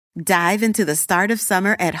Dive into the start of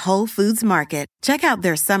summer at Whole Foods Market. Check out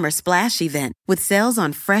their Summer Splash event with sales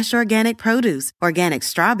on fresh organic produce, organic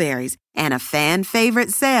strawberries, and a fan-favorite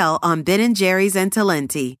sale on Ben & Jerry's and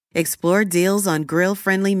Talenti. Explore deals on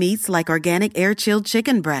grill-friendly meats like organic air-chilled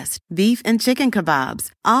chicken breast, beef and chicken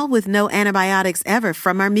kebabs, all with no antibiotics ever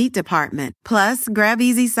from our meat department. Plus, grab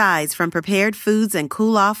easy sides from prepared foods and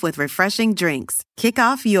cool off with refreshing drinks. Kick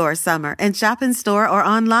off your summer and shop in store or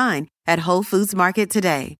online at Whole Foods Market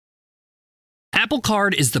today. Apple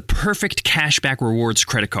Card is the perfect cashback rewards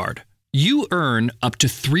credit card. You earn up to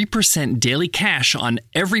 3% daily cash on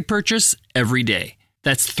every purchase every day.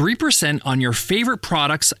 That's 3% on your favorite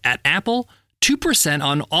products at Apple, 2%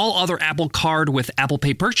 on all other Apple Card with Apple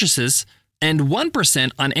Pay purchases, and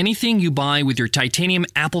 1% on anything you buy with your titanium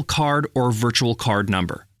Apple Card or virtual card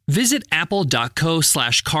number. Visit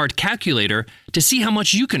apple.co/card calculator to see how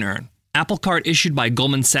much you can earn. Apple Card issued by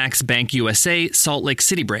Goldman Sachs Bank USA, Salt Lake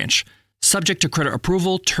City branch. Subject to credit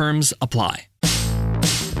approval, terms apply.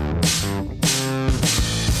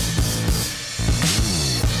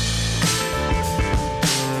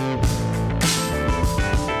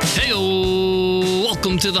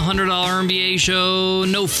 Welcome to the $100 MBA show.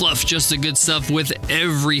 No fluff, just the good stuff with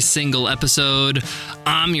every single episode.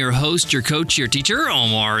 I'm your host, your coach, your teacher,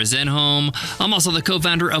 Omar Zenhom. I'm also the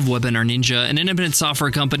co-founder of Webinar Ninja, an independent software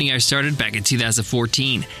company I started back in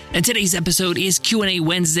 2014. And today's episode is Q&A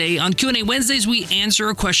Wednesday. On Q&A Wednesdays, we answer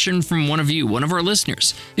a question from one of you, one of our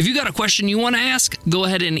listeners. If you got a question you want to ask, go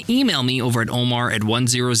ahead and email me over at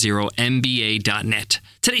omar@100mba.net.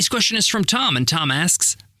 Today's question is from Tom, and Tom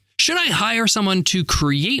asks, should I hire someone to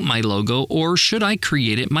create my logo or should I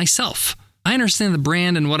create it myself? I understand the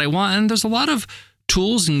brand and what I want, and there's a lot of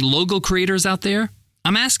tools and logo creators out there.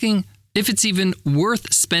 I'm asking if it's even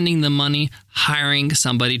worth spending the money hiring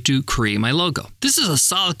somebody to create my logo. This is a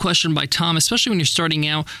solid question by Tom, especially when you're starting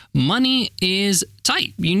out. Money is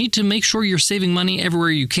tight. You need to make sure you're saving money everywhere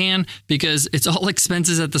you can because it's all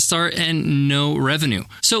expenses at the start and no revenue.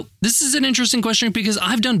 So this is an interesting question because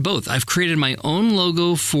I've done both. I've created my own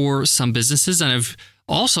logo for some businesses and I've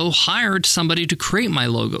also hired somebody to create my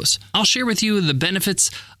logos. I'll share with you the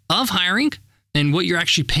benefits of hiring and what you're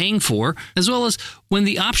actually paying for, as well as when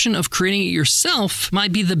the option of creating it yourself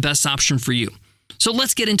might be the best option for you. So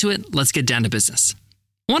let's get into it. Let's get down to business.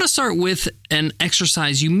 I want to start with an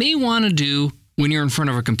exercise you may want to do when you're in front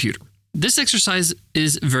of a computer. This exercise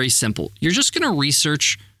is very simple. You're just going to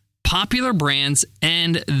research popular brands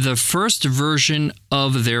and the first version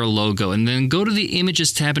of their logo, and then go to the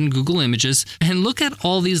Images tab in Google Images and look at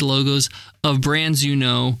all these logos of brands you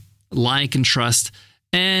know, like, and trust.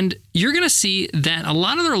 And you're going to see that a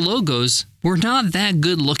lot of their logos were not that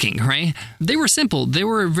good looking, right? They were simple. They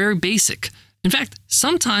were very basic. In fact,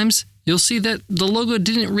 sometimes you'll see that the logo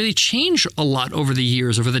didn't really change a lot over the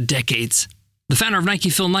years, over the decades. The founder of Nike,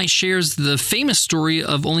 Phil Knight, shares the famous story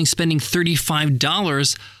of only spending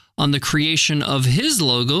 $35 on the creation of his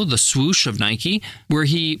logo, the swoosh of Nike, where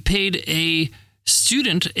he paid a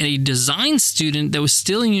student, a design student that was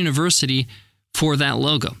still in university for that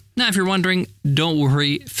logo. Now, if you're wondering, don't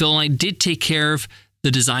worry. Phil Knight did take care of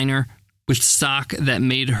the designer with stock that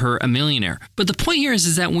made her a millionaire. But the point here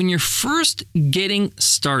is that when you're first getting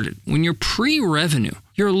started, when you're pre-revenue,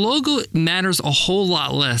 your logo matters a whole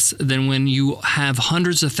lot less than when you have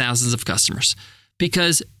hundreds of thousands of customers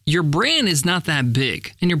because your brand is not that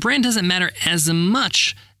big and your brand doesn't matter as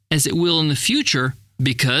much as it will in the future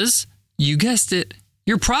because, you guessed it,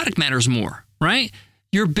 your product matters more, right?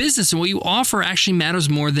 Your business and what you offer actually matters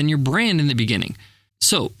more than your brand in the beginning.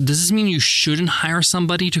 So, does this mean you shouldn't hire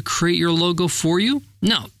somebody to create your logo for you?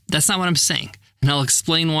 No, that's not what I'm saying. And I'll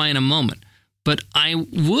explain why in a moment. But I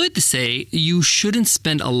would say you shouldn't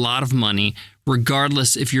spend a lot of money,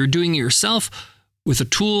 regardless if you're doing it yourself with a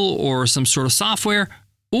tool or some sort of software,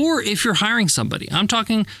 or if you're hiring somebody. I'm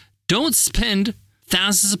talking, don't spend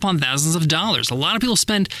thousands upon thousands of dollars. A lot of people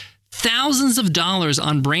spend thousands of dollars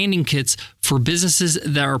on branding kits for businesses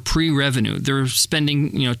that are pre-revenue. They're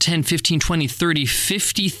spending, $10, $15, $20, $30,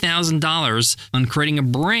 $50,000 on creating a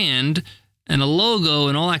brand and a logo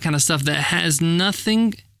and all that kind of stuff that has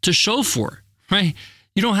nothing to show for it, right?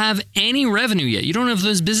 You don't have any revenue yet. You don't know if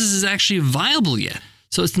this business is actually viable yet.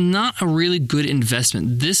 So it's not a really good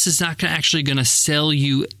investment. This is not actually going to sell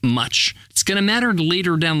you much. It's going to matter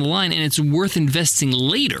later down the line, and it's worth investing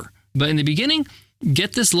later. But in the beginning,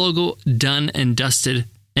 get this logo done and dusted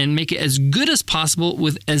and make it as good as possible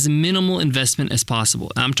with as minimal investment as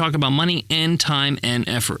possible. I'm talking about money and time and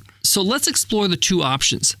effort. So let's explore the two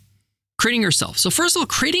options. Creating yourself. So first of all,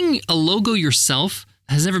 creating a logo yourself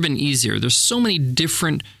has never been easier. There's so many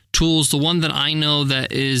different tools. The one that I know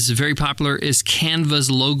that is very popular is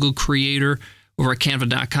Canva's logo creator over at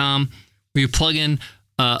canva.com, where you plug in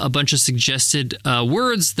a bunch of suggested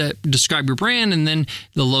words that describe your brand, and then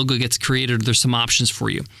the logo gets created. There's some options for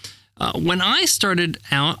you. When I started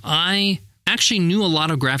out, I actually knew a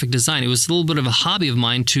lot of graphic design. It was a little bit of a hobby of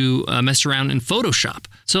mine to mess around in Photoshop.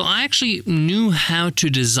 So I actually knew how to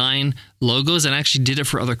design logos, and I actually did it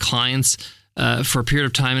for other clients for a period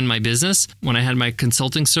of time in my business when I had my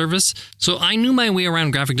consulting service. So I knew my way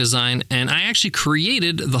around graphic design, and I actually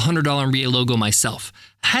created the $100 MBA logo myself.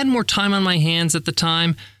 I had more time on my hands at the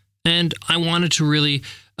time, and I wanted to really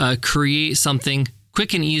create something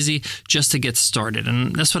quick and easy just to get started.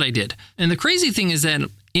 And that's what I did. And the crazy thing is that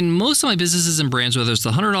in most of my businesses and brands, whether it's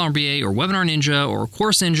the $100 MBA or Webinar Ninja or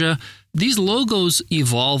Course Ninja, these logos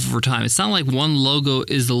evolve over time. It's not like one logo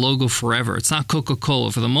is the logo forever. It's not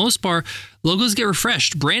Coca-Cola. For the most part, logos get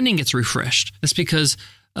refreshed. Branding gets refreshed. That's because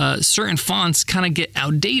certain fonts kind of get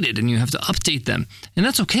outdated and you have to update them. And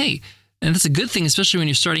that's okay. And that's a good thing, especially when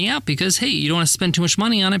you're starting out, because, hey, you don't want to spend too much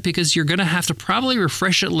money on it because you're going to have to probably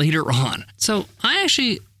refresh it later on. So I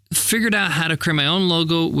actually figured out how to create my own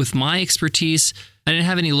logo with my expertise. I didn't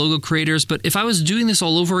have any logo creators, but if I was doing this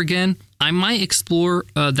all over again, I might explore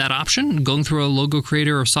that option, going through a logo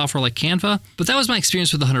creator or software like Canva. But that was my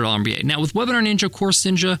experience with the $100 MBA. Now, with Webinar Ninja, Course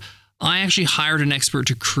Ninja, I actually hired an expert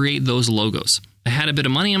to create those logos. I had a bit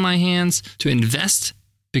of money in my hands to invest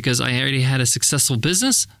because I already had a successful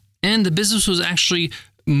business, and the business was actually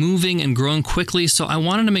moving and growing quickly. So I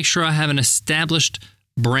wanted to make sure I have an established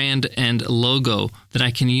brand and logo that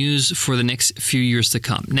I can use for the next few years to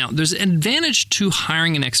come. Now, there's an advantage to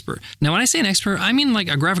hiring an expert. Now, when I say an expert, I mean like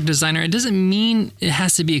a graphic designer. It doesn't mean it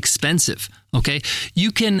has to be expensive, okay?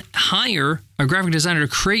 You can hire a graphic designer to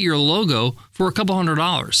create your logo for a couple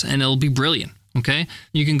 $100 and it'll be brilliant. Okay,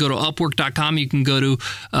 you can go to Upwork.com, you can go to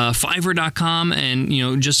Fiverr.com,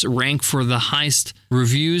 and just rank for the highest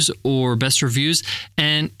reviews or best reviews,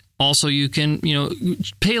 and also you can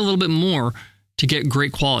pay a little bit more to get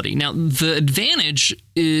great quality. Now, the advantage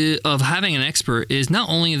of having an expert is not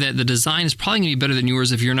only that the design is probably going to be better than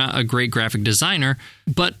yours if you're not a great graphic designer,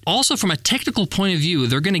 but also from a technical point of view,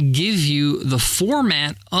 they're going to give you the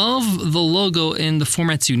format of the logo in the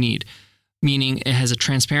formats you need. Meaning it has a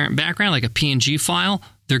transparent background, like a PNG file.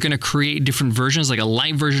 They're going to create different versions, like a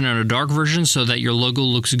light version and a dark version, so that your logo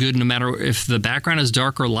looks good no matter if the background is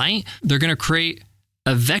dark or light. They're going to create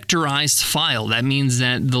a vectorized file. That means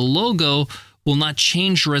that the logo will not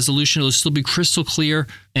change resolution. It'll still be crystal clear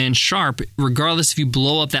and sharp, regardless if you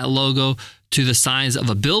blow up that logo to the size of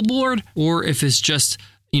a billboard or if it's just,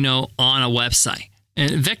 on a website.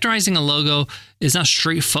 And vectorizing a logo is not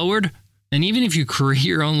straightforward. And even if you create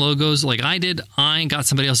your own logos like I did, I got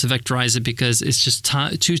somebody else to vectorize it because it's just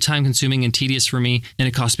too time consuming and tedious for me, and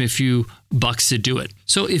it cost me a few bucks to do it.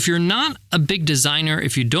 So if you're not a big designer,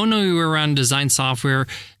 if you don't know your way around design software,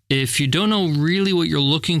 if you don't know really what you're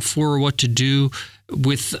looking for or what to do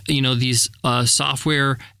with these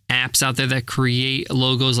software apps out there that create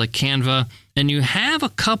logos like Canva, and you have a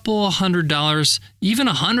couple $100, even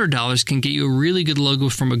 $100 can get you a really good logo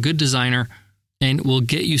from a good designer, and will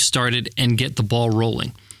get you started and get the ball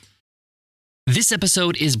rolling. This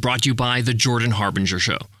episode is brought to you by The Jordan Harbinger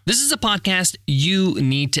Show. This is a podcast you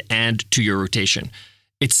need to add to your rotation.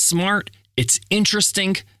 It's smart, it's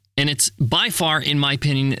interesting, and it's by far, in my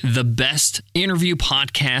opinion, the best interview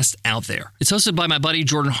podcast out there. It's hosted by my buddy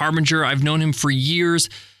Jordan Harbinger. I've known him for years,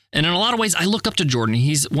 and in a lot of ways, I look up to Jordan.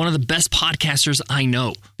 He's one of the best podcasters I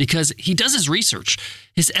know because he does his research.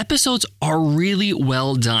 His episodes are really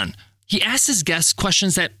well done. He asks his guests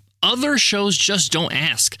questions that other shows just don't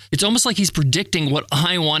ask. It's almost like he's predicting what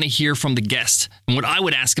I want to hear from the guest and what I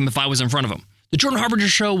would ask him if I was in front of him. The Jordan Harbinger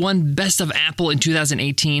Show won Best of Apple in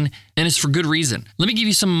 2018, and it's for good reason. Let me give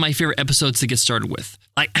you some of my favorite episodes to get started with.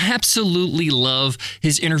 I absolutely love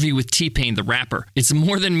his interview with T-Pain, the rapper. It's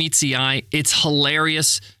more than meets the eye. It's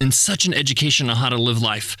hilarious and such an education on how to live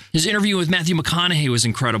life. His interview with Matthew McConaughey was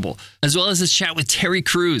incredible, as well as his chat with Terry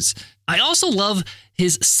Crews. I also love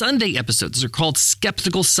his Sunday episodes. They're called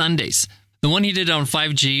Skeptical Sundays. The one he did on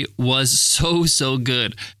 5G was so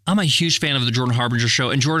good. I'm a huge fan of the Jordan Harbinger Show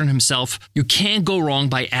and Jordan himself. You can't go wrong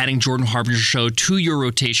by adding Jordan Harbinger Show to your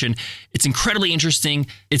rotation. It's incredibly interesting.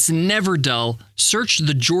 It's never dull. Search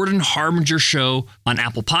the Jordan Harbinger Show on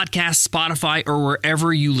Apple Podcasts, Spotify, or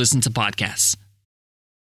wherever you listen to podcasts.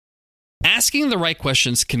 Asking the right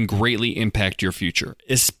questions can greatly impact your future,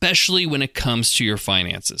 especially when it comes to your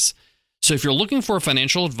finances. So if you're looking for a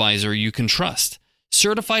financial advisor you can trust,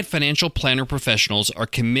 certified financial planner professionals are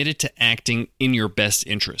committed to acting in your best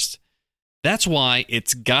interest. That's why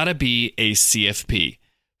it's gotta be a CFP.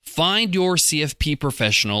 Find your CFP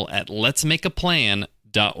professional at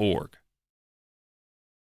letsmakeaplan.org.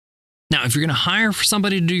 Now, if you're going to hire for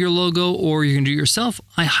somebody to do your logo or you're going to do it yourself,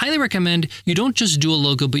 I highly recommend you don't just do a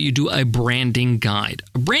logo, but you do a branding guide.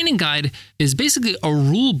 A branding guide is basically a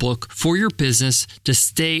rule book for your business to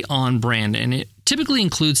stay on brand. And it typically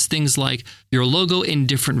includes things like your logo in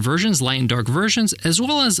different versions, light and dark versions, as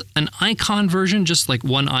well as an icon version, just like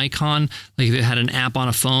one icon, like if you had an app on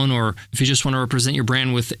a phone, or if you just want to represent your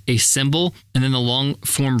brand with a symbol, and then the long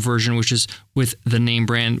form version, which is with the name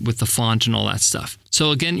brand, with the font and all that stuff.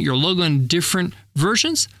 So again, your logo in different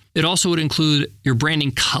versions. It also would include your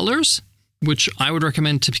branding colors, which I would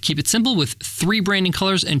recommend to keep it simple with 3 branding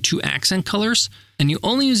colors and 2 accent colors. And you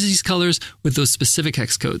only use these colors with those specific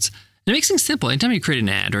hex codes. It makes things simple. Anytime you create an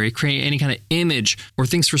ad or you create any kind of image or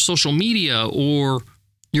things for social media or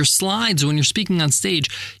your slides when you're speaking on stage,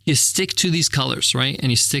 you stick to these colors, right?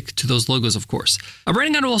 And you stick to those logos, of course. A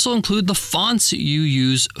branding guide will also include the fonts you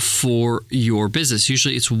use for your business.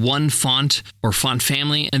 Usually it's one font or font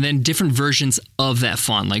family and then different versions of that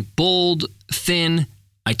font, like bold, thin,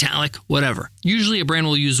 italic, whatever. Usually a brand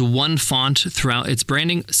will use one font throughout its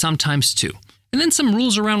branding, sometimes 2. And then some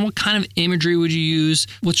rules around what kind of imagery would you use,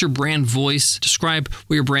 what's your brand voice, describe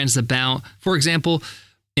what your brand is about. For example,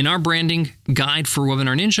 in our branding guide for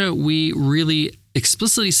Webinar Ninja, we really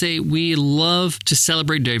explicitly say we love to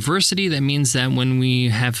celebrate diversity. That means that when we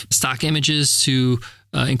have stock images to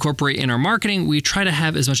incorporate in our marketing, we try to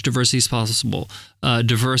have as much diversity as possible.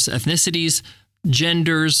 Diverse ethnicities,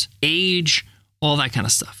 genders, age, all that kind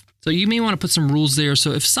of stuff. So you may want to put some rules there.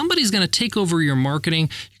 So if somebody's going to take over your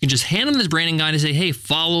marketing, you can just hand them this branding guide and say, hey,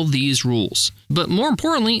 follow these rules. But more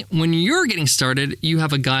importantly, when you're getting started, you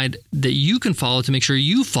have a guide that you can follow to make sure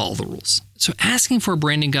you follow the rules. So asking for a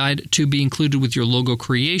branding guide to be included with your logo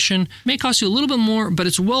creation may cost you a little bit more, but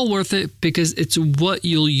it's well worth it because it's what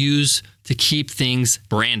you'll use to keep things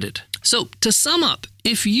branded. So to sum up,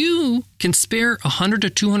 if you can spare $100 to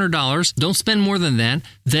 $200, don't spend more than that,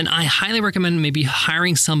 then I highly recommend maybe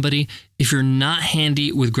hiring somebody if you're not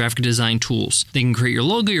handy with graphic design tools. They can create your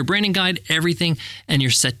logo, your branding guide, everything, and you're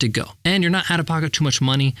set to go. And you're not out of pocket too much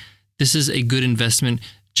money. This is a good investment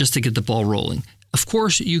just to get the ball rolling. Of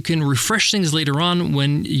course, you can refresh things later on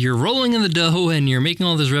when you're rolling in the dough and you're making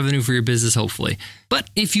all this revenue for your business, hopefully. But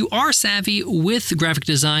if you are savvy with graphic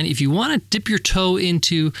design, if you want to dip your toe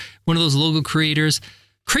into one of those logo creators,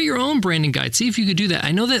 create your own branding guide. See if you could do that.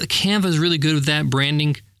 I know that Canva is really good with that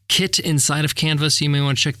branding kit inside of Canva, so you may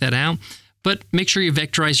want to check that out. But make sure you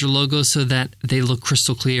vectorize your logos so that they look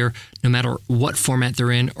crystal clear no matter what format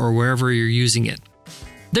they're in or wherever you're using it.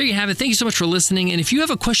 There you have it. Thank you so much for listening. And if you have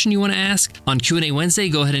a question you want to ask on Q&A Wednesday,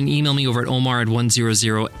 go ahead and email me over at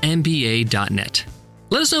omar@100mba.net.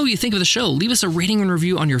 Let us know what you think of the show. Leave us a rating and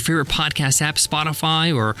review on your favorite podcast app,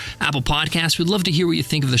 Spotify or Apple Podcasts. We'd love to hear what you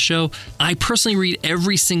think of the show. I personally read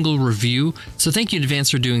every single review, so thank you in advance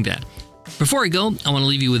for doing that. Before I go, I want to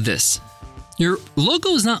leave you with this. Your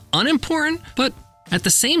logo is not unimportant, but at the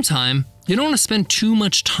same time, you don't want to spend too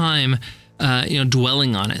much time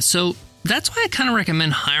dwelling on it. So that's why I kind of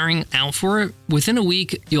recommend hiring out for it. Within a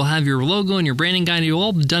week, you'll have your logo and your branding guide. You're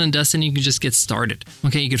all done and dusted, and you can just get started.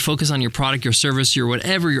 Okay, you can focus on your product, your service, your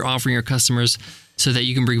whatever you're offering your customers so that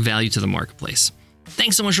you can bring value to the marketplace.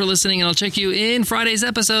 Thanks so much for listening, and I'll check you in Friday's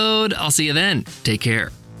episode. I'll see you then. Take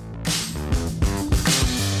care.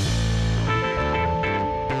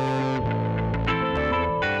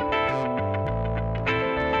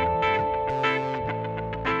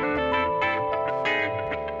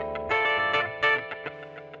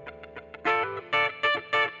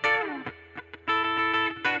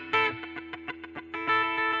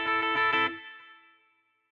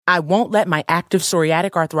 I won't let my active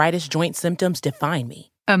psoriatic arthritis joint symptoms define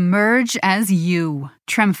me. Emerge as you.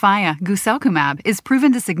 Tremfya guselkumab is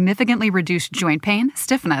proven to significantly reduce joint pain,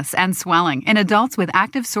 stiffness, and swelling in adults with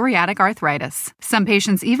active psoriatic arthritis. Some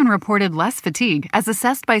patients even reported less fatigue as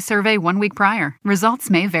assessed by survey 1 week prior. Results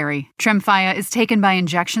may vary. Tremfya is taken by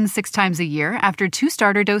injection 6 times a year after 2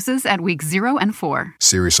 starter doses at weeks 0 and 4.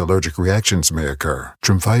 Serious allergic reactions may occur.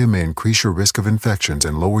 Tremfya may increase your risk of infections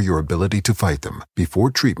and lower your ability to fight them.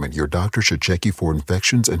 Before treatment, your doctor should check you for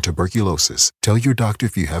infections and tuberculosis. Tell your doctor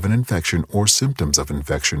if you have an infection or symptoms of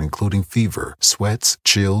infection, including fever, sweats,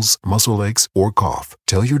 chills, muscle aches, or cough.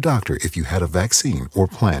 Tell your doctor if you had a vaccine or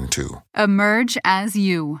plan to. Emerge as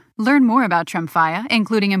you. Learn more about Tremfya,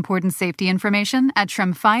 including important safety information, at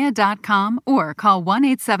tremfya.com or call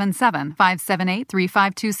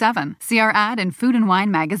 1-877-578-3527. See our ad in Food and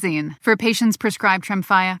Wine magazine. For patients prescribed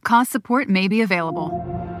Tremfya, cost support may be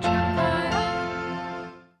available.